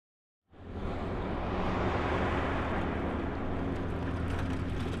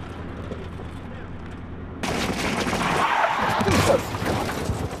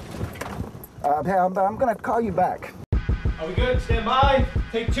but I'm gonna call you back. Are we good? Stand by.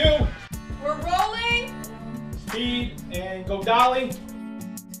 Take 2. We're rolling. Speed and go dolly.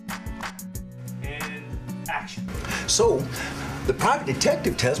 And action. So, the private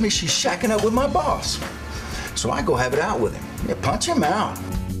detective tells me she's shacking up with my boss. So I go have it out with him. Yeah, punch him out.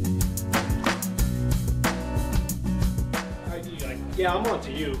 Yeah, I'm on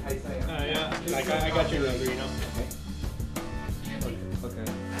to you. Yeah, like I got your number, you know. Okay.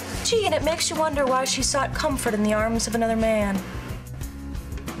 Gee, and it makes you wonder why she sought comfort in the arms of another man.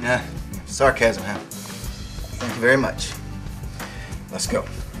 Yeah, sarcasm, huh? Thank you very much. Let's go.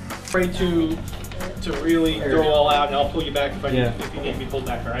 Afraid to really go all out, and I'll pull you back if you need to be pulled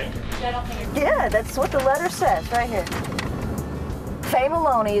back, all right? Yeah, that's what the letter says right here. Faye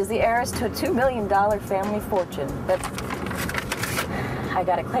Maloney is the heiress to a $2 million family fortune, but I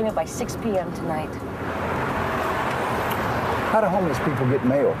gotta claim it by 6 p.m. tonight. How do homeless people get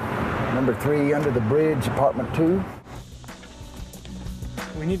mail? Number 3 under the bridge, apartment 2.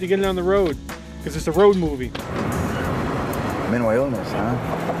 We need to get it on the road, because it's a road movie. Mental illness,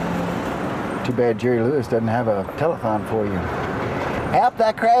 huh? Too bad Jerry Lewis doesn't have a telethon for you. Help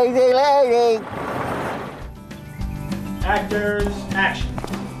the crazy lady! Actors, action.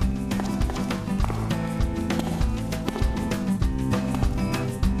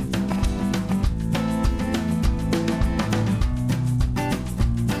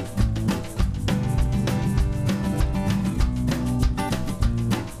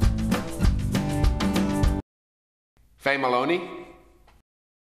 Faye Maloney,